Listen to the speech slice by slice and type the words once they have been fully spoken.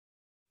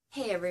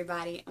Hey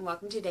everybody, and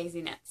welcome to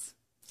Daisy Knits.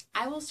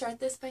 I will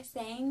start this by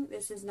saying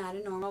this is not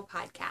a normal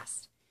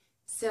podcast.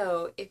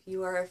 So if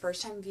you are a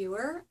first-time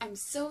viewer, I'm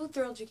so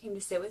thrilled you came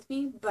to sit with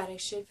me, but I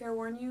should fair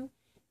warn you,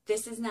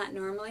 this is not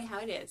normally how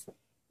it is.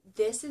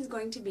 This is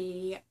going to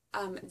be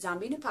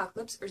Zombie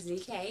Apocalypse, or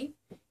ZK,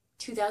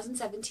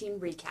 2017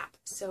 recap.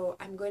 So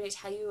I'm going to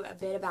tell you a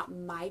bit about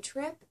my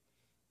trip,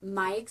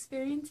 my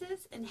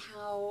experiences, and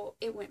how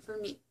it went for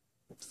me.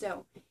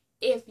 So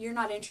if you're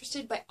not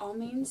interested, by all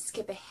means,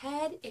 skip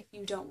ahead. If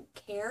you don't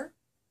care,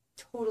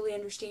 totally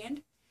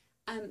understand.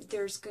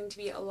 There's going to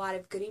be a lot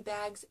of goodie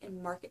bags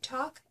and market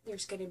talk.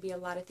 There's going to be a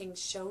lot of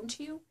things shown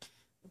to you.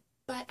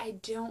 But I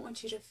don't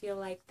want you to feel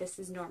like this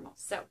is normal.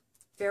 So,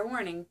 fair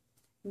warning,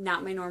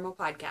 not my normal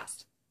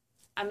podcast.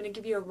 I'm going to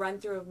give you a run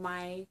through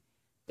of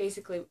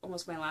basically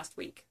almost my last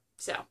week.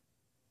 So,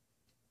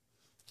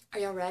 are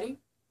y'all ready?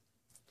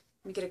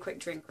 Let me get a quick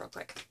drink real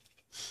quick.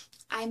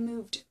 I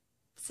moved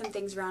some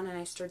things around and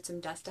I stirred some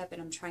dust up, and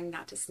I'm trying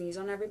not to sneeze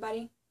on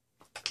everybody.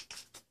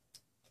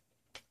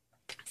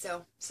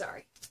 So,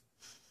 sorry.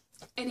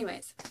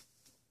 Anyways,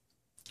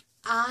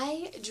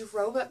 I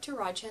drove up to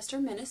Rochester,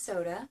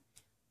 Minnesota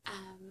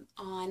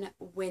on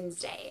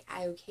Wednesday.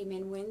 I came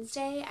in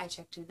Wednesday, I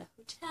checked into the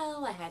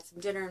hotel, I had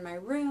some dinner in my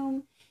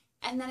room,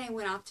 and then I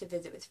went off to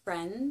visit with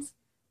friends.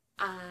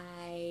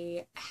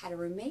 I had a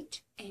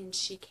roommate, and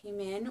she came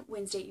in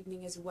Wednesday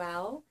evening as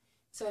well.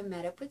 So I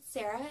met up with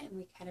Sarah, and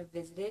we kind of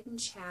visited and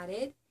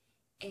chatted,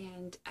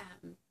 and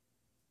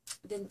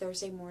then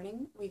Thursday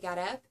morning we got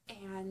up,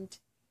 and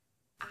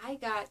I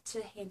got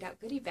to hand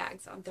out goodie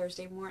bags on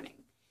Thursday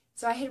morning.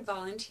 So I had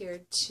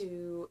volunteered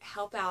to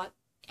help out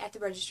at the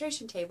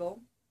registration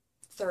table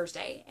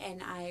Thursday,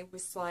 and I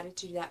was slotted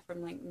to do that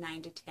from like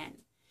 9 to 10.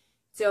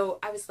 So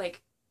I was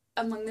like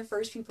among the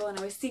first people, and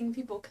I was seeing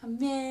people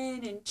come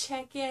in and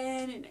check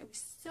in, and it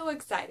was so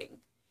exciting.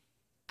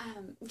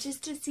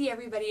 Just to see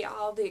everybody,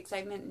 all the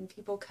excitement and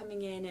people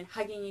coming in and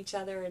hugging each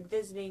other and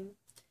visiting.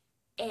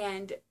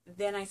 And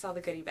then I saw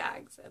the goodie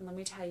bags. And let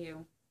me tell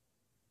you,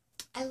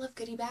 I love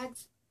goodie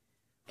bags.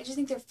 I just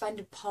think they're fun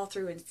to paw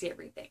through and see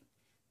everything.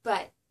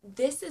 But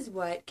this is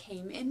what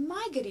came in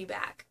my goodie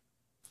bag.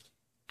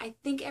 I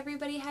think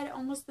everybody had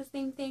almost the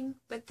same thing,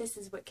 but this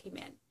is what came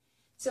in.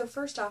 So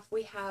first off,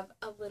 we have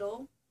a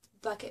little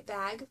bucket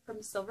bag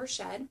from Silver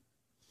Shed.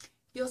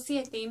 You'll see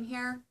a theme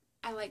here.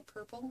 I like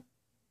purple.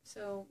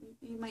 So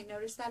you might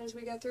notice that as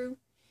we go through.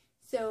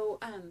 So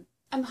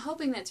I'm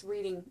hoping that's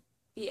reading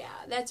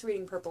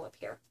purple up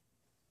here.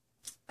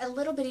 A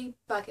little bitty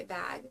bucket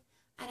bag.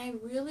 And I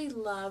really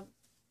love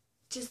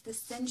just the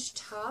cinched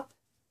top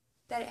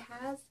that it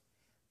has.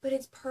 But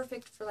it's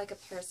perfect for like a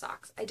pair of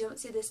socks. I don't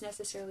see this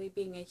necessarily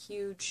being a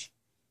huge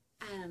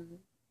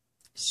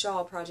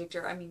shawl project.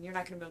 Or, I mean, you're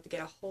not going to be able to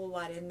get a whole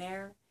lot in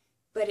there.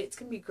 But it's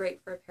going to be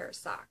great for a pair of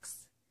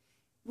socks.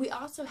 We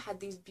also had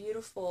these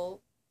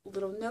beautiful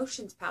little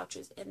notions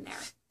pouches in there,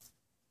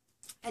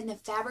 and the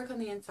fabric on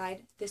the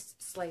inside, this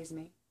slays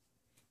me.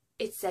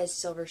 It says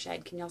Silver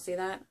Shed. Can y'all see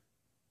that?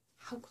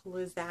 How cool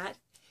is that?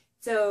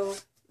 So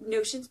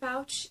notions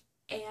pouch,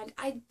 and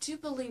I do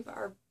believe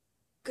our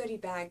goodie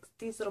bags,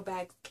 these little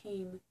bags,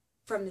 came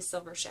from the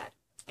Silver Shed.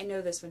 I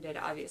know this one did,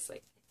 obviously.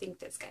 I think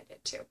this guy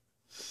did too.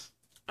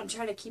 I'm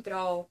trying to keep it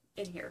all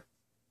in here.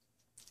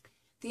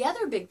 The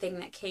other big thing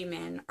that came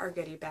in our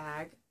goodie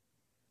bag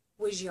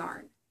was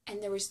yarn.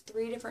 And there was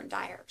 3 different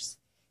dyers.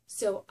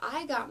 So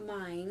I got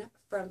mine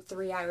from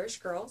 3 Irish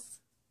Girls.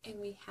 And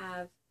we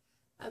have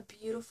a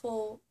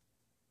beautiful,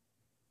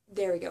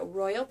 there we go,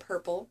 royal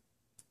purple.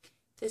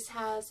 This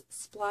has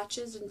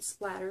splotches and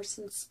splatters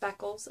and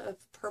speckles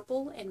of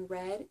purple and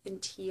red and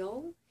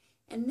teal.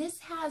 And this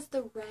has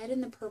the red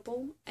and the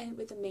purple and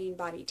with the main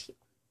body teal.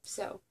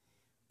 So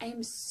I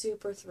am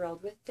super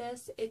thrilled with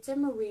this. It's a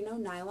merino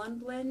nylon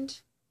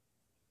blend.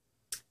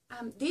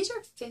 These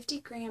are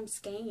 50-gram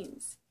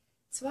skeins.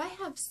 So I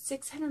have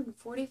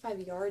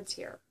 645 yards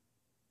here.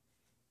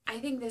 I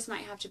think this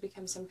might have to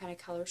become some kind of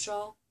color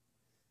shawl.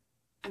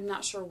 I'm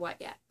not sure what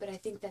yet, but I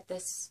think that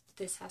this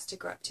has to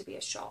grow up to be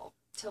a shawl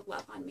to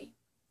love on me.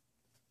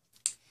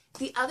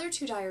 The other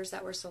 2 dyers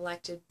that were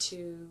selected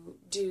to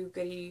do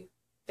goodie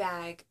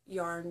bag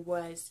yarn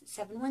was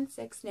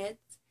 716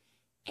 Knits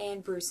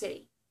and Brew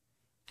City.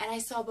 And I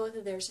saw both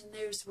of theirs, and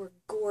theirs were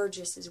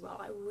gorgeous as well.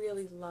 I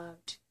really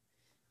loved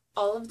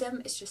all of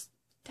them. It's just,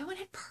 that one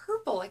had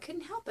purple. I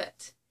couldn't help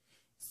it.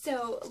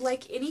 So,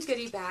 like any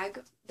goodie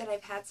bag that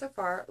I've had so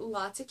far,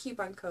 lots of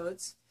coupon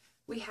codes.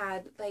 We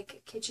had,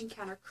 like, Kitchen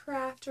Counter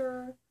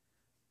Crafter,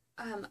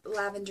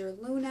 Lavender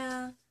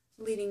Luna,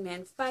 Leading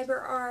Man Fiber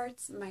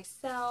Arts,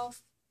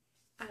 myself,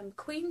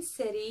 Queen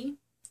City,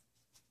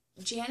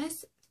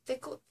 Janice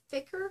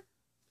Thicker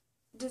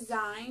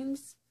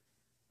Designs,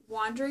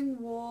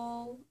 Wandering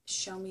Wool,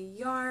 Show Me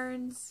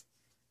Yarns.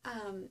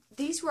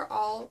 These were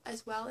all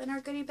as well in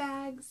our goodie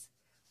bags.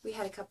 We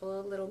had a couple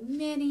of little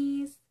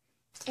minis,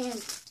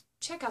 and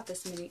check out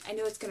this mini. I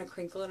know it's going to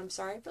crinkle, and I'm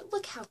sorry, but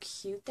look how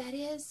cute that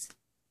is.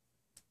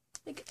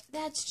 Like,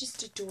 that's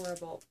just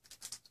adorable.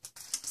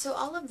 So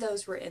all of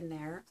those were in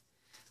there.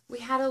 We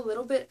had a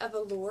little bit of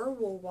Allure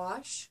wool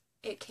wash.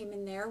 It came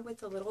in there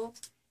with a little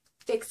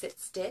fix-it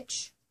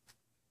stitch.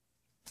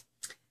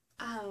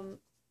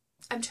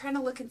 I'm trying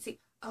to look and see.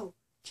 Oh,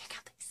 check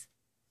out these.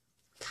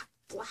 We got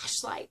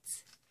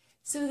flashlights.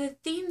 So the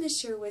theme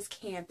this year was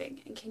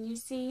camping. And can you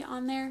see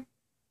on there?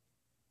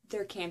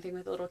 They're camping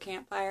with a little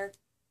campfire.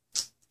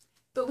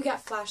 But we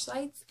got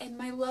flashlights, and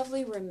my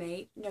lovely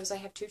roommate knows I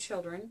have 2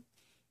 children.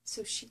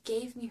 So she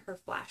gave me her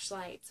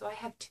flashlight. So I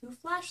have 2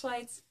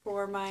 flashlights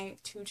for my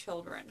 2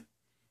 children.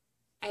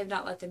 I have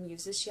not let them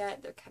use this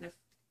yet. They're kind of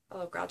a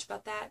little grouchy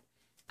about that.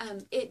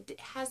 It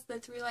has the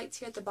 3 lights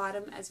here at the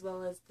bottom as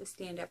well as the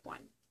stand-up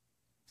one.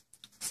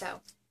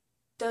 So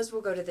those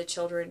will go to the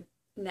children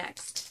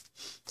next.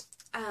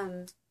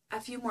 A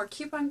few more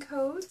coupon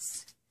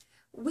codes.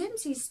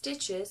 Whimsy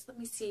Stitches, let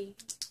me see,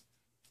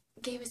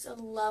 gave us a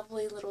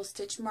lovely little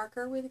stitch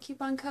marker with a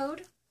coupon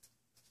code.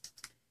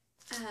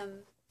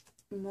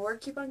 More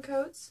coupon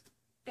codes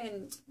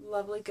and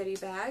lovely goodie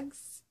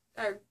bags,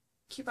 or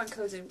coupon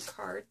codes and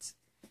cards.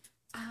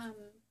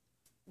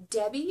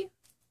 Debbie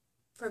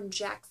from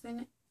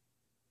Jackson,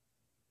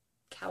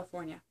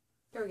 California.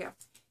 There we go.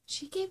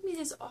 She gave me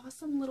this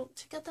awesome little,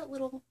 check out that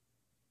little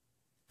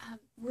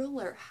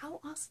ruler. How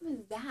awesome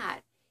is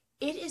that?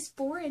 It is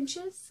 4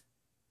 inches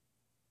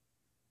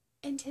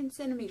and 10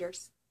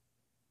 centimeters.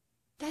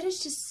 That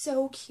is just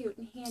so cute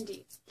and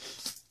handy.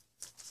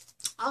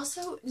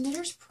 Also,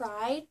 Knitter's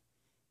Pride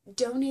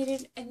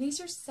donated, and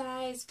these are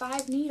size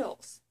 5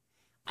 needles.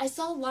 I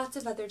saw lots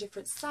of other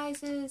different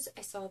sizes.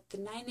 I saw the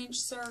 9-inch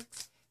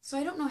circs. So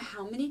I don't know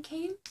how many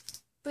came,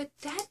 but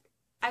that,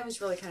 I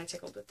was really kind of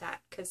tickled with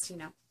that because, you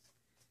know,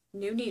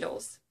 new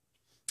needles.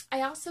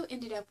 I also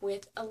ended up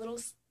with a little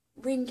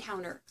ring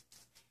counter,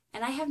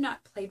 and I have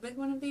not played with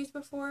one of these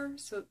before,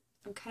 so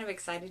I'm kind of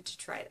excited to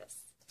try this.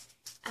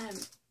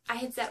 I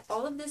had set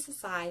all of this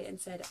aside and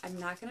said I'm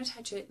not going to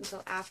touch it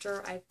until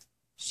after I've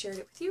shared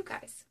it with you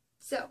guys.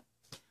 So,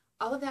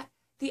 all of that.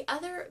 The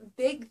other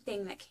big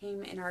thing that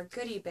came in our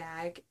goodie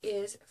bag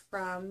is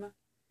from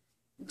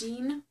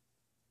Dean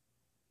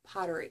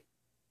Pottery.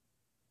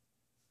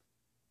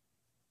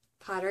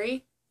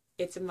 Pottery,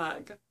 it's a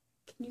mug.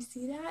 Can you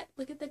see that?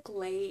 Look at the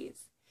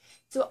glaze.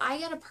 So I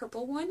got a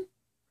purple one.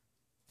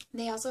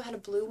 They also had a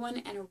blue one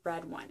and a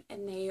red one,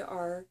 and they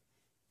are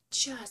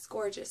just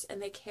gorgeous,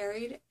 and they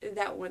carried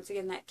that, once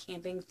again, that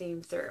camping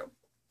theme through.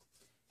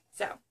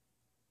 So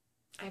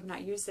I have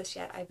not used this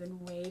yet. I've been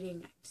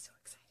waiting. I'm so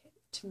excited.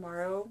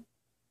 Tomorrow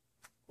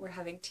we're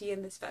having tea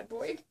in this bad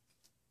boy.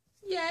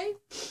 Yay.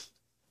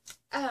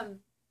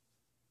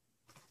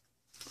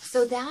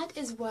 So that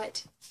is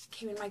what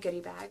came in my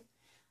goodie bag.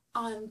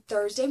 On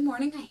Thursday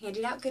morning, I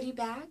handed out goodie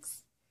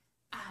bags.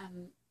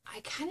 I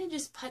kind of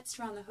just putzed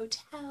around the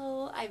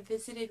hotel. I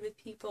visited with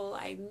people.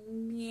 I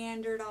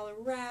meandered all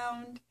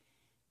around.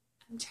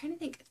 I'm trying to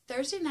think.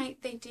 Thursday night,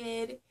 they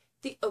did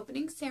the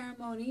opening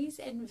ceremonies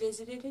and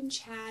visited and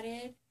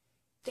chatted.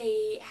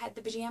 They had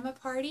the pajama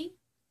party,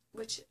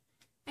 which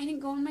I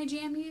didn't go in my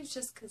jammies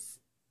just because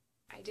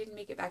I didn't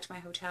make it back to my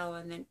hotel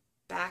and then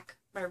back,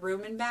 my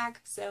room and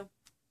back. So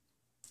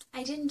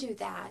I didn't do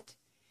that.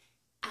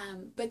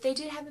 But they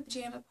did have a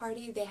pajama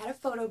party. They had a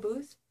photo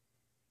booth.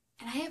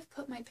 And I have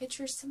put my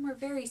pictures somewhere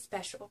very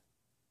special.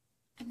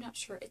 I'm not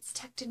sure. It's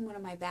tucked in one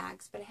of my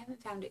bags, but I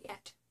haven't found it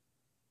yet.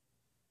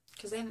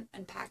 Because I haven't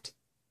unpacked.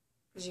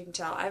 As you can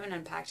tell, I haven't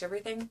unpacked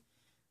everything.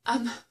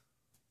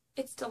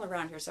 It's still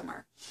around here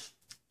somewhere.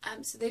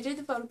 So they did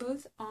the photo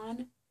booth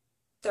on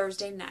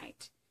Thursday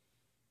night.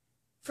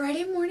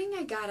 Friday morning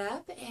I got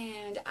up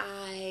and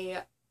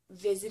I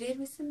visited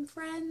with some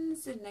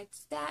friends, and I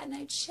sat and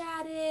I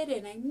chatted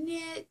and I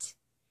knit.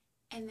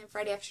 And then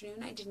Friday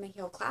afternoon I did my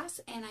heel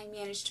class, and I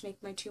managed to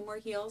make my 2 more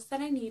heels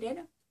that I needed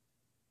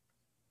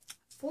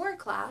for a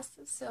class.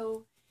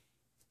 So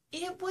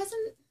it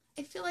wasn't,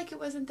 I feel like it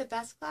wasn't the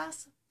best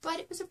class, but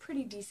it was a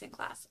pretty decent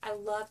class. I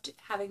loved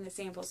having the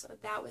samples, so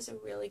that was a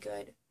really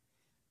good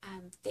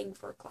thing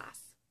for a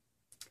class.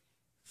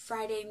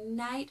 Friday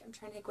night, I'm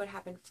trying to think what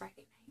happened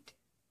Friday night.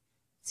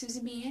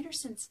 Susan B.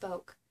 Anderson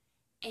spoke,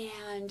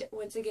 and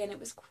once again it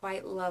was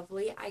quite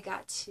lovely. I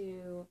got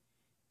to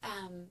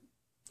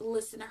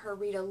listen to her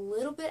read a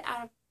little bit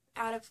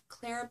out of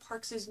Clara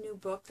Parks's new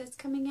book that's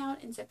coming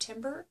out in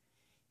September.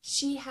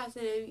 She has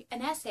an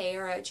essay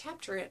or a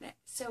chapter in it,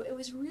 so it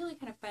was really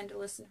kind of fun to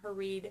listen to her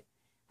read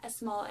a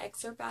small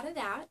excerpt out of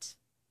that.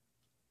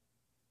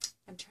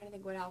 I'm trying to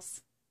think what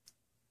else.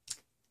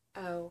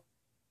 Oh,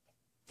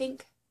 I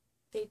think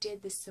they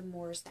did the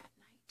s'mores that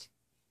night.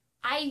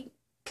 I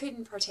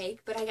couldn't partake,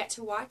 but I got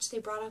to watch. They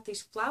brought out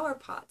these flower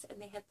pots,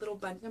 and they had little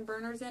Bunsen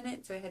burners in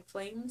it, so it had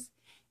flames.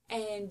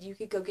 And you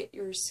could go get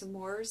your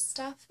s'mores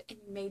stuff, and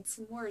you made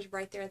s'mores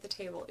right there at the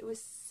table. It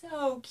was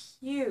so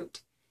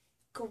cute.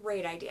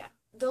 Great idea.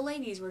 The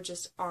ladies were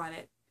just on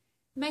it.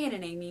 Megan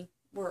and Amy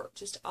were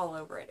just all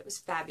over it. It was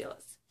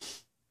fabulous.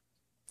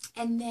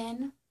 And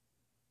then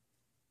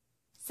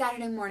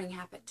Saturday morning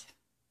happened.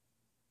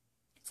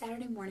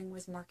 Saturday morning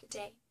was market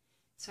day.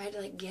 So I had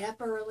to get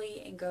up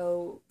early and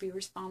go be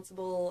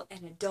responsible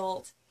and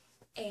adult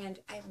and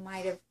I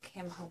might have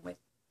come home with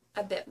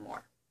a bit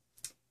more.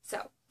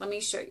 So let me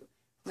show you.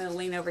 I'm going to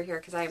lean over here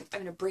because I'm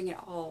going to bring it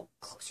all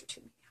closer to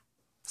me now.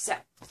 So,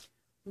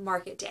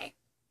 market day.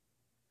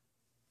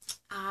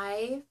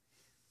 I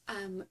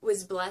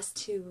was blessed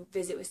to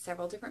visit with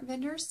several different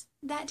vendors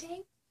that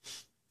day.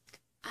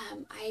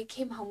 I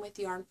came home with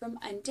yarn from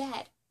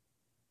Undead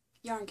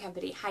Yarn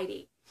Company,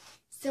 Heidi.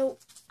 So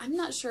I'm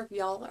not sure if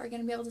y'all are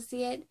going to be able to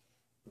see it,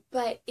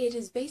 but it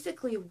is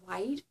basically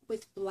white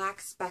with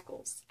black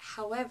speckles.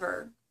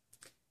 However,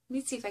 let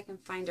me see if I can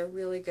find a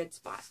really good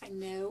spot. I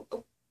know,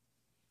 oh,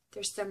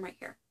 there's some right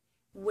here.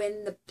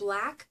 When the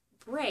black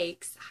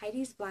breaks,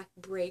 Heidi's black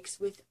breaks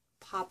with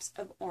pops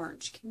of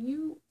orange. Can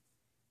you,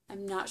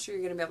 I'm not sure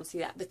you're going to be able to see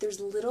that, but there's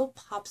little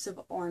pops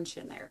of orange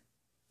in there.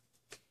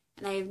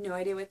 And I have no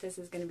idea what this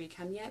is going to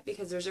become yet,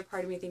 because there's a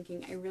part of me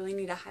thinking I really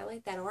need to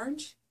highlight that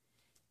orange.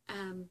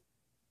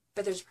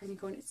 But there's a part of me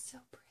going, it's so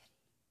pretty.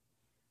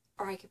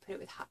 Or I could put it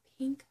with hot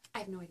pink. I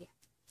have no idea.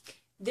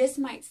 This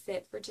might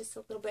sit for just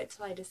a little bit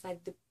till I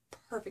decide the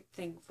perfect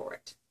thing for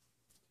it.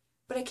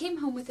 But I came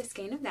home with a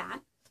skein of that.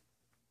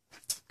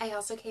 I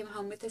also came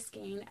home with a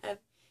skein of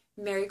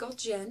Marigold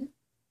Gin.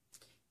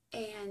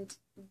 And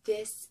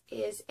this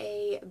is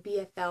a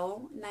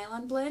BFL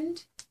nylon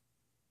blend.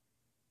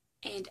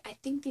 And I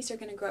think these are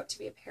going to grow up to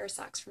be a pair of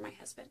socks for my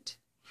husband.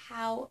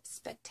 How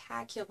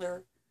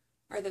spectacular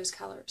are those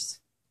colors?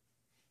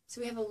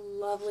 So we have a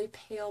lovely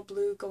pale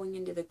blue going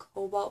into the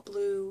cobalt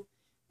blue,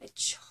 a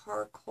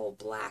charcoal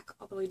black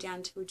all the way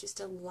down to just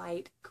a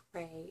light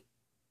gray.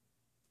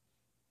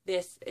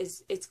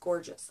 It's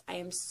gorgeous. I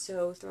am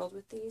so thrilled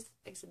with these.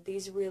 Like I said,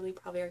 these really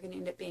probably are going to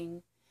end up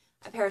being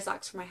a pair of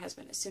socks for my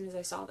husband. As soon as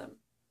I saw them,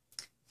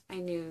 I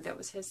knew that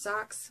was his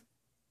socks.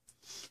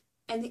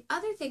 And the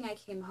other thing I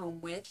came home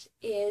with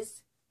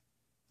is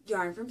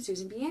yarn from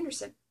Susan B.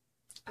 Anderson.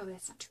 Oh,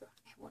 that's not true.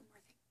 I have one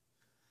more thing.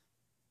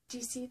 Do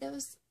you see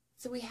those?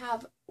 So we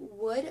have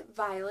Wood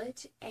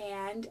Violet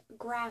and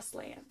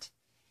Grassland.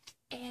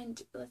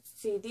 And let's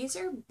see, these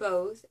are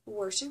both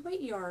worsted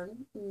weight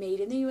yarn made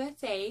in the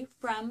USA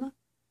from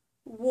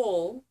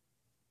wool,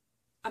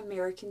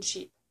 American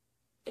sheep.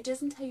 It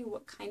doesn't tell you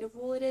what kind of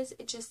wool it is,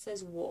 it just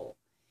says wool.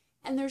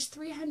 And there's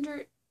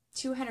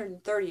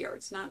 230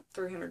 yards, not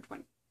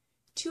 320.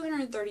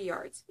 230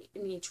 yards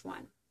in each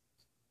one.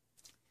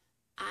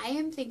 I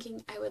am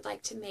thinking I would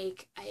like to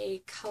make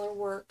a color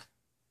work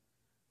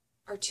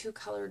or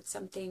two-colored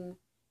something,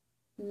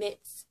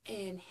 mitts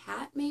and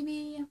hat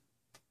maybe.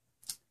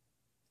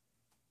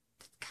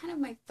 That's kind of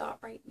my thought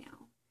right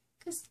now.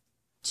 Because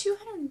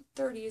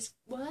 230 is,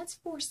 well, that's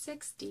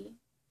 460.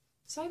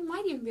 So I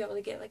might even be able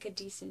to get like a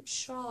decent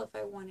shawl if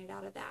I wanted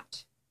out of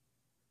that.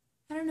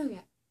 I don't know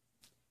yet.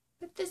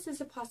 But this is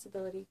a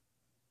possibility.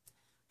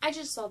 I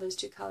just saw those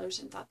two colors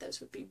and thought those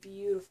would be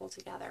beautiful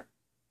together.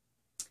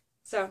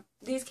 So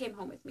these came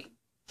home with me.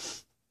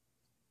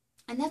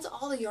 And that's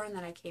all the yarn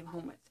that I came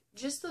home with.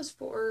 Just those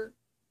four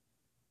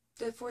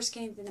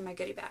skeins in my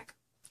goodie bag.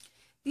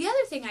 The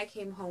other thing I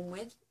came home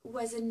with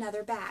was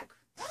another bag.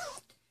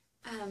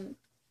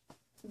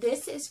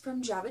 This is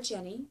from Java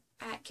Jenny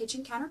at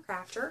Kitchen Counter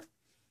Crafter.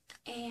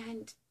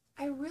 And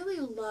I really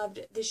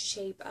loved the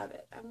shape of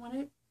it. I want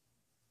to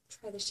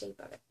try the shape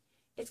of it.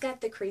 It's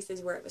got the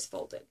creases where it was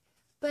folded.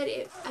 But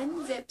it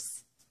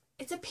unzips.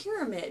 It's a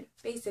pyramid,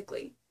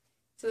 basically.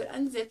 So it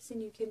unzips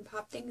and you can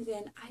pop things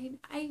in.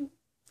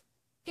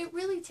 It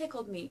really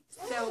tickled me.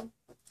 So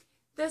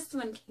this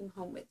one came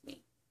home with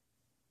me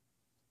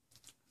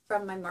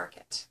from my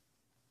market.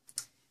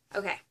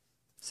 Okay,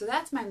 so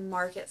that's my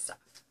market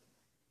stuff.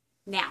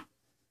 Now,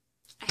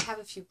 I have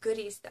a few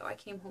goodies, though, I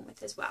came home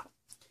with as well.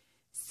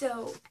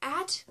 So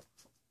at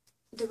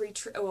the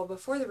retreat, well,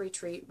 before the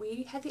retreat,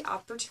 we had the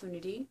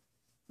opportunity.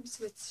 Let's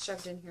see what's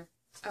shoved in here.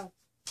 Oh,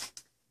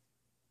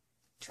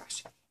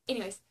 trash.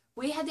 Anyways,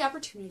 we had the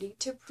opportunity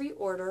to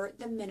pre-order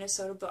the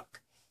Minnesota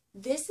book.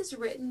 This is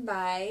written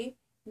by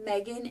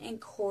Megan and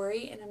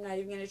Corey, and I'm not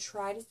even going to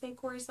try to say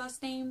Corey's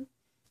last name.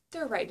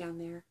 They're right down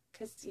there,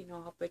 because, you know,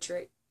 I'll butcher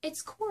it.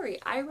 It's Corey.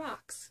 I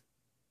rocks.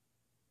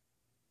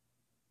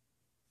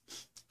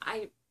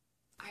 I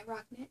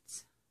rock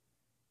knits.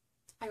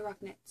 I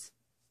rock knits.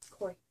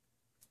 Corey.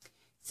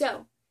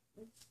 So,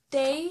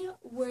 they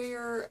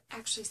were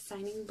actually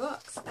signing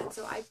books, and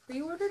so I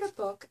pre-ordered a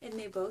book, and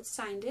they both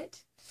signed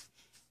it,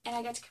 and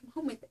I got to come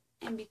home with it.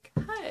 And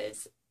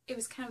because it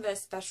was kind of a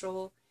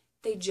special,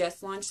 they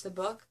just launched the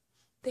book,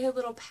 they had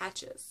little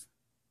patches.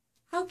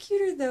 How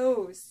cute are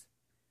those?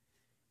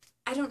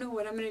 I don't know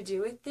what I'm going to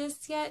do with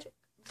this yet,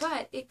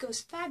 but it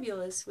goes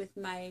fabulous with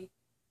my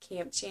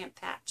Camp Champ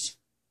patch.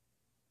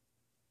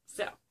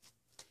 So,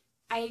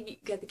 I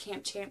got the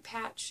Camp Champ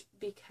patch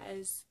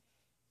because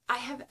I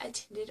have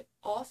attended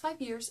all 5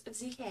 years of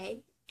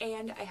ZK,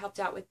 and I helped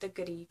out with the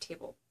goodie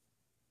table.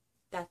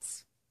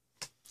 That's,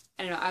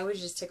 I don't know, I was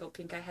just tickled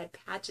pink. I had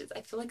patches.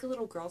 I feel like a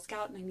little Girl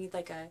Scout, and I need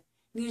like a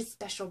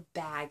special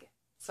bag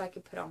so I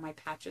could put all my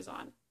patches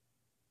on.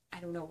 I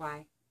don't know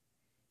why.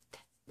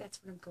 That's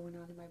what I'm going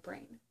on in my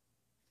brain.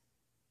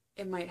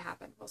 It might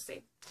happen. We'll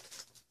see.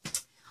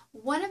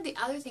 One of the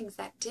other things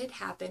that did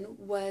happen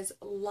was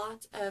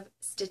lots of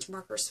stitch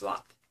marker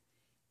swap.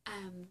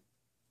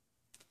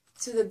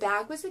 So the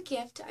bag was a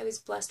gift. I was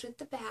blessed with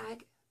the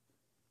bag.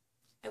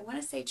 I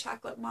want to say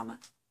Chocolate Mama.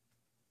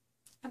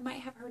 I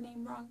might have her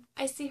name wrong.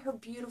 I see her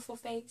beautiful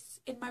face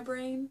in my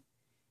brain.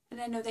 And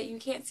I know that you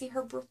can't see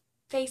her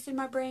face in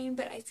my brain,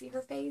 but I see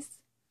her face.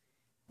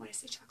 I want to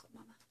say Chocolate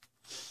Mama.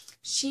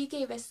 She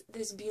gave us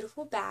this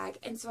beautiful bag,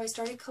 and so I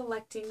started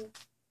collecting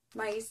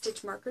my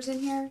stitch markers in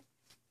here.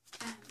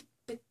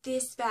 But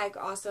this bag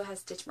also has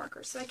stitch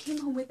markers. So I came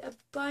home with a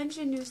bunch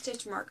of new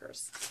stitch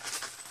markers.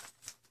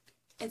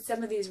 And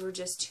some of these were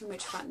just too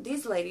much fun.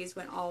 These ladies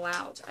went all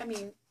out. I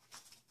mean,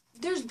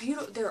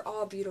 they're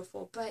all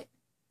beautiful, but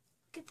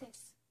look at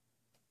this.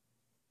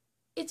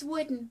 It's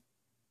wooden.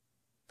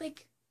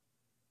 Like,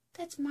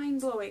 that's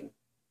mind-blowing.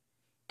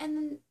 And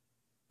then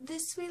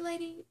this sweet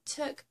lady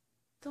took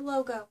the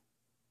logo.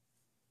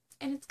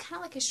 And it's kind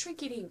of like a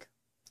shrinky-dink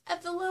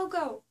of the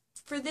logo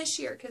for this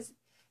year, because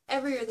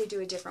every year they do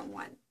a different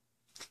one.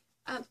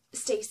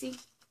 Stacy.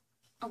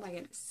 Oh my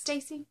goodness.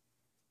 Stacy.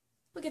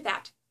 Look at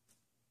that.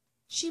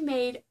 She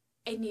made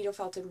a needle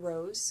felted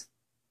rose.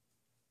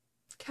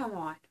 Come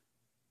on.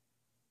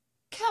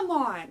 Come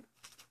on.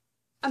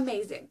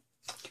 Amazing.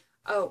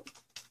 Oh,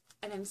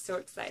 and I'm so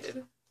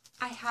excited.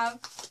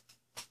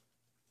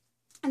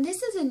 And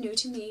this is a new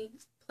to me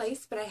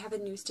place, but I have a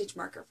new stitch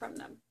marker from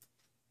them.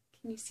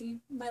 Can you see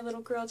my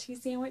little grilled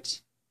cheese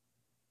sandwich?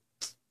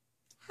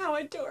 How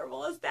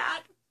adorable is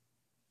that?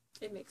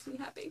 It makes me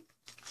happy.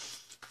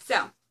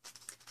 So,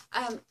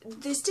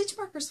 the stitch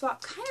marker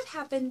swap kind of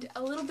happened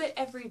a little bit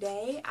every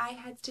day. I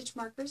had stitch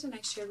markers and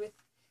I shared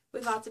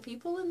with lots of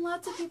people, and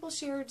lots of people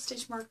shared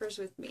stitch markers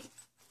with me.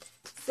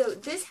 So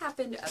this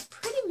happened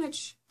pretty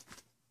much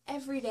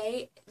every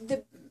day.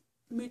 The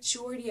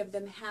majority of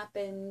them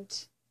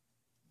happened,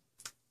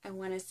 I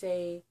want to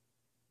say,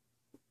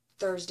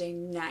 Thursday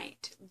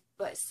night,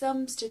 but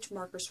some stitch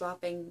marker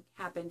swapping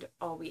happened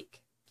all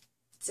week.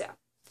 So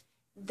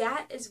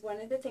that is one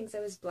of the things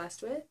I was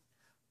blessed with.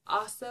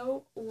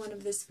 Also, one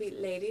of the sweet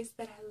ladies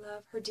that I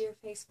love her dear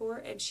face for,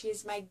 and she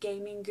is my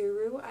gaming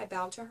guru. I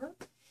bow to her.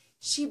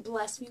 She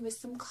blessed me with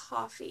some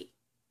coffee.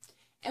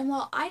 And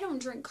while I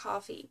don't drink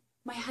coffee,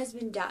 my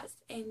husband does,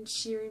 and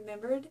she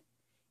remembered,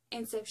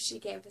 and so she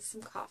gave us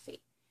some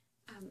coffee.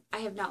 I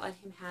have not let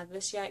him have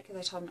this yet because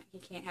I told him he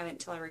can't have it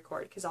until I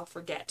record because I'll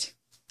forget.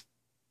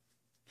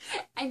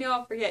 I know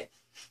I'll forget,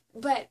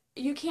 but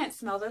you can't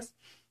smell this.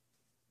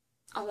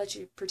 I'll let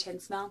you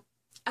pretend smell.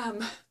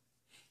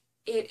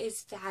 It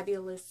is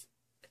fabulous,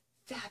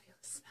 fabulous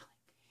smelling.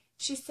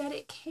 She said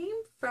it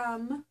came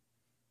from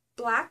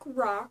Black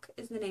Rock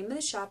is the name of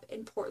the shop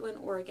in Portland,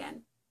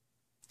 Oregon,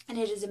 and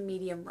it is a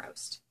medium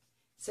roast.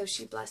 So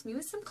she blessed me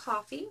with some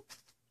coffee.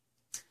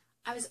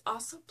 I was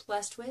also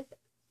blessed with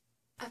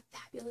a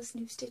fabulous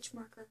new stitch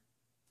marker,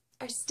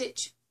 or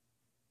stitch.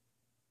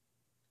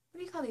 What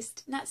do you call these?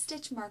 Not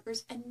stitch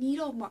markers, a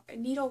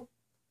needle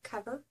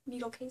cover,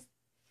 needle case.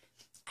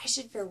 I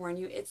should fair warn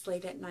you, it's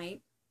late at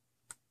night.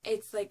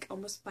 It's like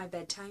almost my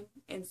bedtime,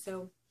 and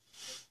so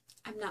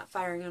I'm not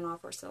firing on all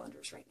 4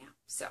 cylinders right now.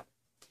 So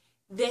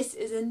this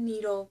is a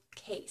needle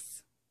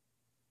case.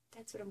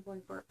 That's what I'm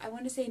going for. I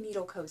want to say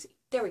needle cozy.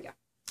 There we go.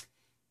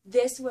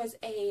 This was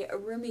a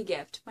roomie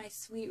gift. My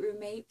sweet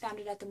roommate found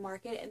it at the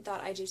market and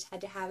thought I just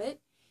had to have it.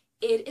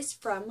 It is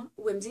from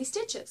Whimsy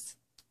Stitches.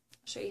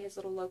 I'll show you his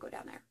little logo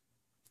down there.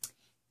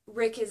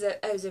 Rick is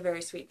a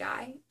very sweet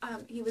guy.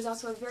 He was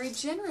also a very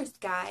generous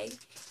guy,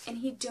 and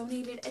he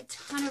donated a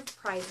ton of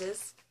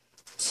prizes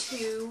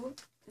to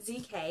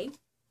ZK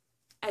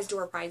as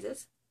door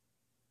prizes.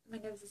 My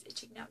nose is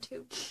itching now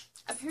too.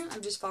 Apparently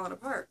I'm just falling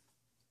apart.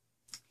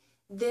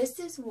 This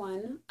is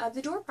one of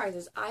the door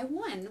prizes I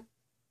won.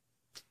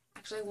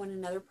 Actually, I won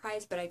another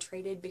prize, but I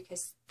traded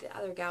because the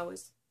other gal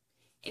was...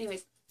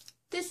 Anyways,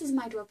 this is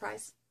my door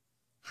prize.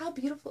 How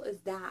beautiful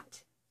is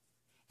that?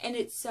 And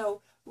it's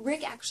so...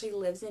 Rick actually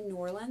lives in New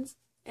Orleans,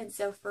 and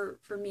so for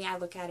me, I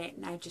look at it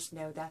and I just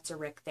know that's a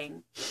Rick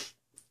thing.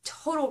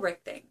 Total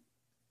Rick thing.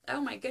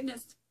 Oh my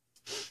goodness.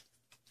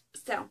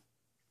 So,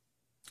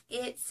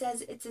 it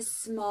says it's a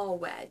small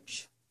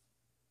wedge.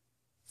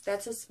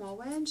 That's a small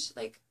wedge?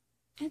 Like,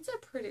 it's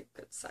a pretty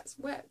good size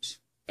wedge.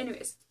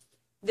 Anyways,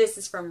 this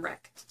is from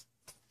Rick.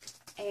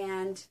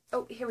 And,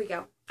 oh, here we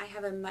go. I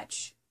have a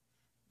much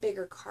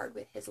bigger card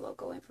with his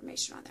logo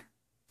information on there.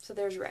 So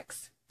there's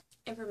Rick's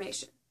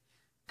information.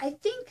 I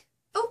think,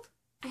 oh,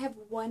 I have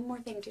one more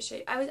thing to show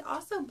you. I was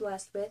also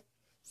blessed with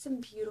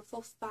some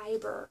beautiful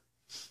fiber.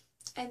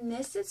 And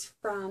this is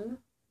from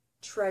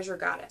Treasure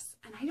Goddess.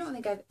 And I don't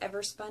think I've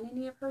ever spun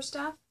any of her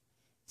stuff.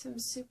 So I'm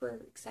super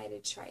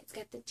excited to try it. It's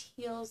got the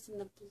teals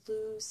and the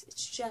blues.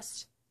 It's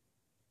just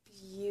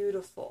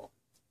beautiful.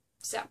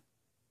 So,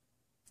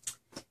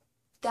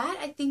 that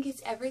I think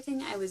is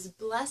everything I was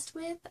blessed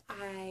with.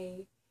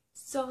 I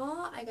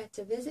got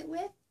to visit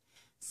with.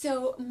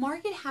 So,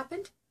 market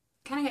happened.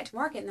 Kind of got to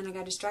market and then I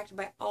got distracted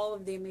by all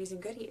of the amazing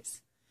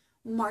goodies.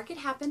 Market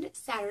happened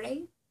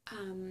Saturday,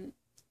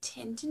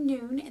 10 to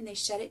noon, and they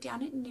shut it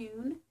down at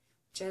noon.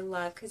 which I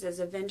love because as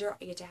a vendor,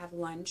 I get to have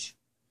lunch,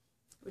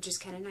 which is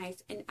kind of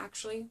nice. And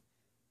actually,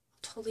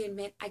 I'll totally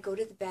admit, I go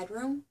to the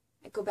bedroom,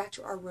 I go back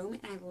to our room,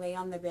 and I lay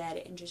on the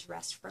bed and just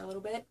rest for a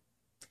little bit.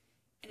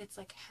 And it's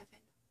like heaven.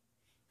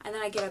 And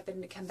then I get up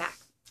and come back.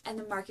 And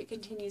the market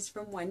continues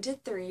from 1 to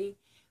 3.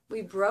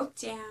 We broke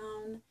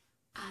down.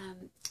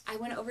 I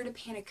went over to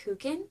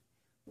Panakuchen,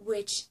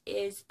 which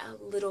is a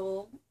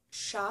little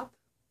shop.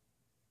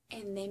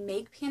 And they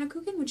make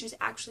Panakuchen, which is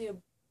actually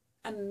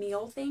a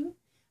meal thing.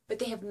 But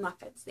they have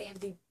muffins. They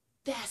have the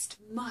best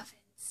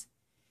muffins.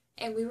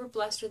 And we were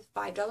blessed with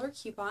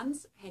 $5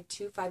 coupons. I had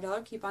 2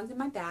 $5 coupons in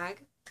my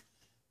bag.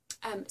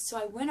 So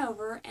I went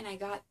over and I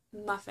got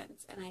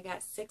muffins. And I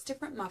got 6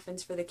 different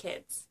muffins for the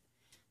kids.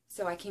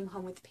 So I came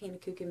home with the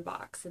Panakuchen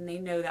box. And they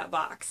know that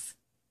box.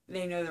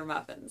 They know their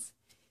muffins.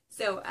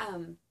 So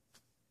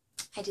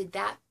I did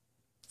that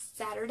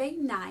Saturday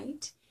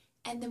night.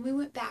 And then we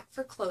went back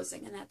for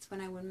closing. And that's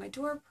when I won my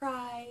door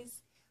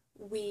prize.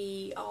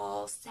 We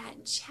all sat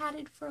and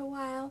chatted for a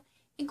while.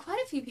 And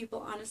quite a few people,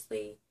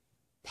 honestly,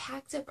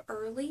 packed up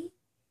early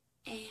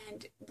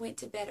and went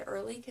to bed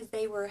early because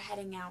they were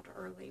heading out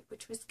early,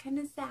 which was kind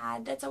of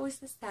sad. That's always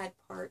the sad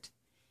part,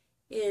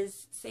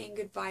 is saying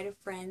goodbye to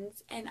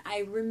friends. And I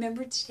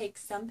remembered to take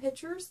some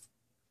pictures.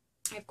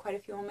 I have quite a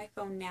few on my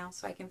phone now,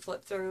 so I can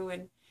flip through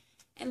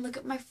and look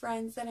at my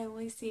friends that I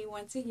only see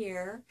once a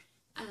year.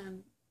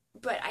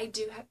 But I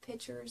do have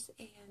pictures,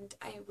 and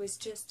I was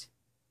just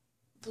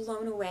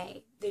blown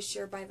away this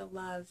year by the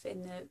love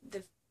and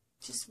the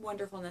just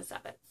wonderfulness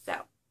of it. So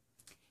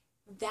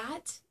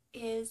that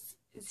is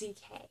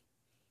ZK.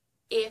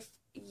 If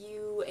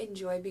you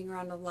enjoy being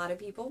around a lot of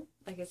people,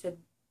 like I said,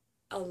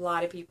 a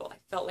lot of people. I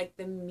felt like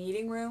the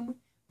meeting room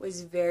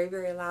was very,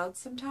 very loud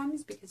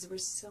sometimes because there were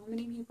so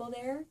many people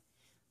there.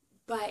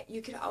 But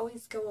you could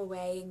always go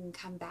away and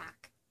come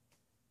back.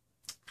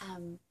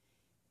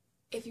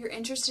 If you're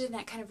interested in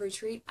that kind of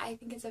retreat, I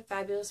think it's a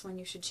fabulous one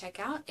you should check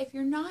out. If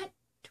you're not,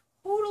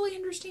 totally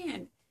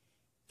understand.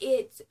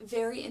 It's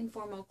very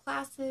informal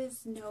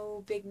classes.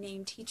 No big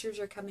name teachers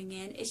are coming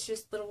in. It's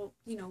just little,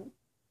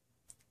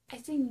 I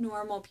say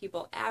normal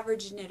people,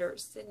 average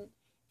knitters,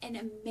 and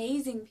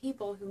amazing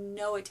people who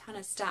know a ton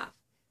of stuff.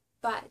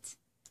 But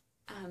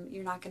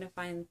you're not going to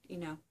find,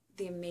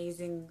 the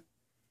amazing,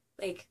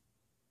 big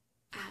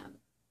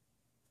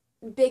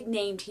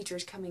name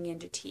teachers coming in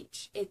to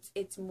teach.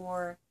 It's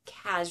more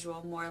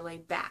casual, more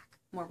laid back,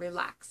 more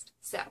relaxed.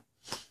 So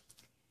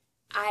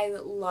I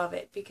love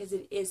it because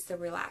it is so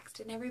relaxed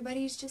and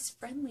everybody's just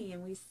friendly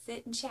and we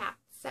sit and chat.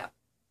 So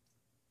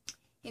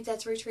if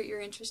that's a retreat you're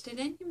interested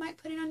in, you might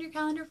put it on your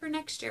calendar for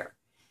next year.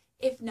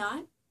 If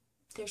not,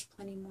 there's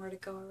plenty more to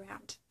go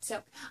around.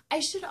 So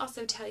I should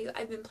also tell you,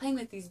 I've been playing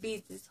with these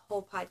beads this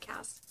whole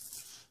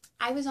podcast.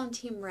 I was on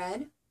Team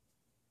Red.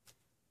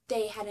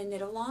 They had a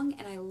knit along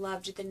and I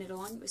loved the knit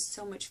along. It was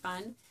so much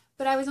fun.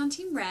 But I was on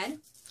Team Red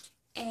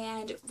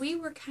and we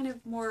were kind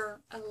of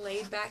more a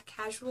laid back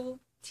casual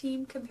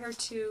team compared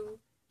to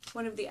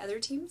one of the other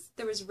teams.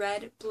 There was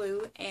red,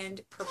 blue,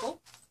 and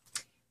purple.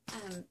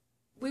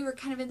 We were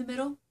kind of in the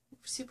middle,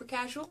 super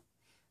casual.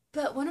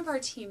 But one of our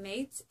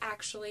teammates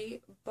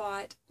actually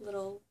bought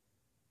little,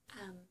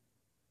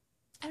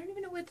 I don't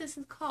even know what this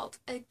is called,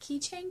 a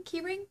keychain,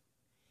 keyring.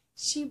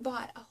 She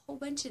bought a whole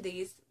bunch of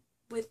these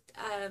with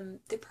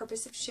the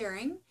purpose of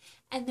sharing.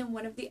 And then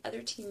one of the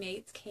other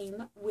teammates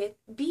came with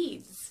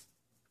beads.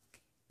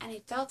 And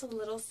I felt a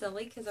little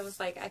silly because I was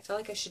like, I feel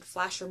like I should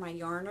flash her my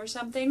yarn or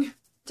something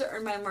to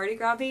earn my Mardi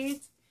Gras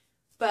beads.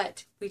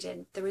 But we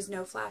didn't. There was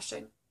no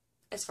flashing,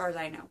 as far as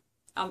I know.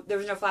 There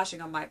was no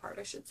flashing on my part,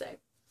 I should say.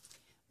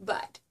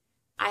 But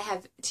I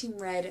have Team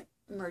Red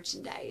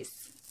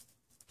merchandise.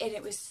 And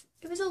it was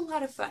a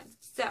lot of fun.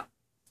 So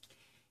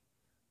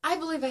I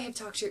believe I have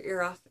talked your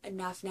ear off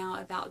enough now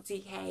about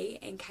ZK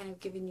and kind of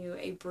given you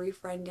a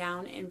brief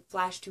rundown and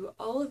flashed you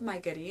all of my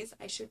goodies.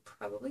 I should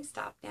probably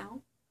stop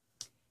now.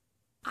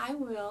 I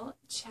will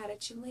chat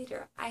at you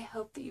later. I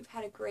hope that you've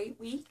had a great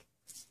week,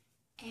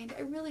 and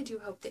I really do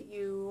hope that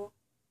you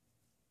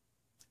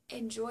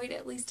enjoyed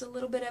at least a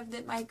little bit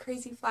of my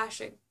crazy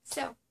flashing.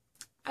 So,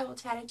 I will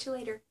chat at you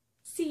later.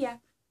 See ya!